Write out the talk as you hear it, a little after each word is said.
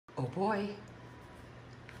boy.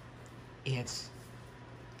 It's,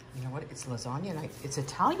 you know what? It's lasagna night. It's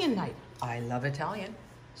Italian night. I love Italian.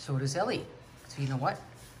 So does Ellie. So you know what?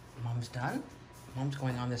 Mom's done. Mom's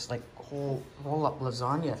going on this like whole roll-up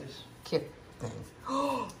lasagna kit thing.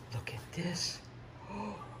 Oh, look at this.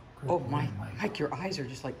 Oh, Mike, your eyes are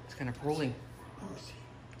just like kind of rolling.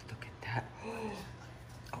 Look at that.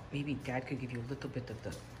 Oh, maybe Dad could give you a little bit of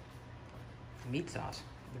the meat sauce.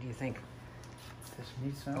 What do you think? This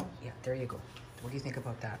meat sauce? Oh, yeah, there you go. What do you think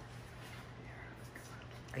about that?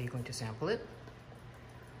 Are you going to sample it?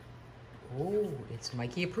 Oh, it's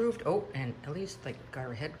Mikey approved. Oh, and Ellie's like got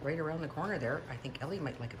her head right around the corner there. I think Ellie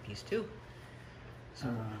might like a piece too. So,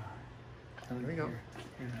 there we go.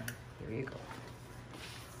 There you go.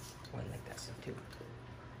 Oh, I like that stuff too.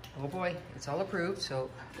 Oh boy, it's all approved. So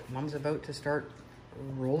Mom's about to start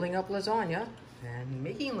rolling up lasagna and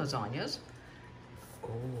making lasagnas. Oh,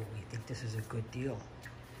 we think this is a good deal.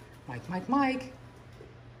 Mike.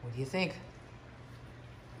 What do you think?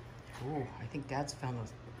 Oh, I think Dad's found a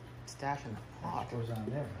stash in the pot. What goes on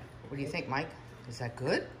there? What do you think, Mike? Is that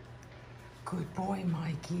good? Good boy,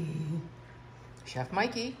 Mikey. Chef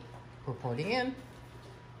Mikey, reporting in.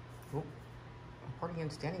 Oh, reporting in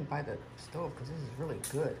standing by the stove because this is really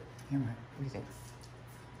good. Yeah, man. What do you think?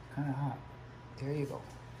 Kind of hot. There you go.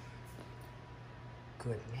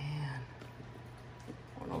 Good man.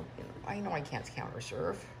 Oh no, I know I can't counter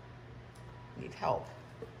serve. Need help.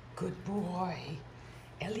 Good boy.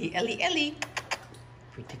 Ellie.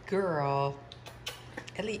 Pretty girl.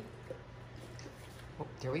 Ellie. Oh,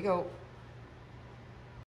 there we go.